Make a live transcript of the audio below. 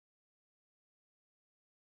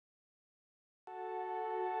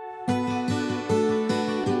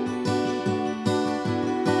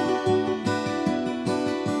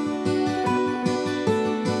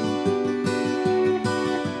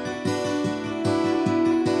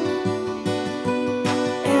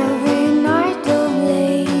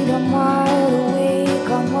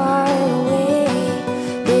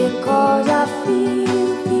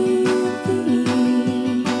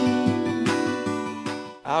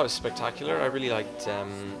it was spectacular. I really liked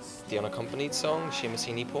the unaccompanied song,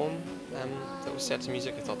 Seamusini poem, that was set to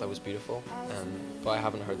music. I thought that was beautiful. But I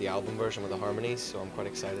haven't heard the album version with the harmonies, so I'm quite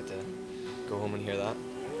excited to go home and hear that.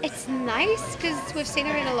 It's nice because we've seen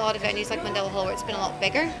her in a lot of venues like Mandela Hall where it's been a lot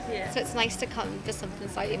bigger. Yeah. So it's nice to come to something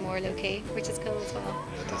slightly more low key, which is cool as well.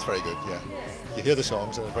 That's very good, yeah. You hear the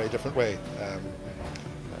songs in a very different way, and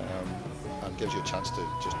gives you a chance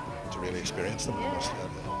to really experience them.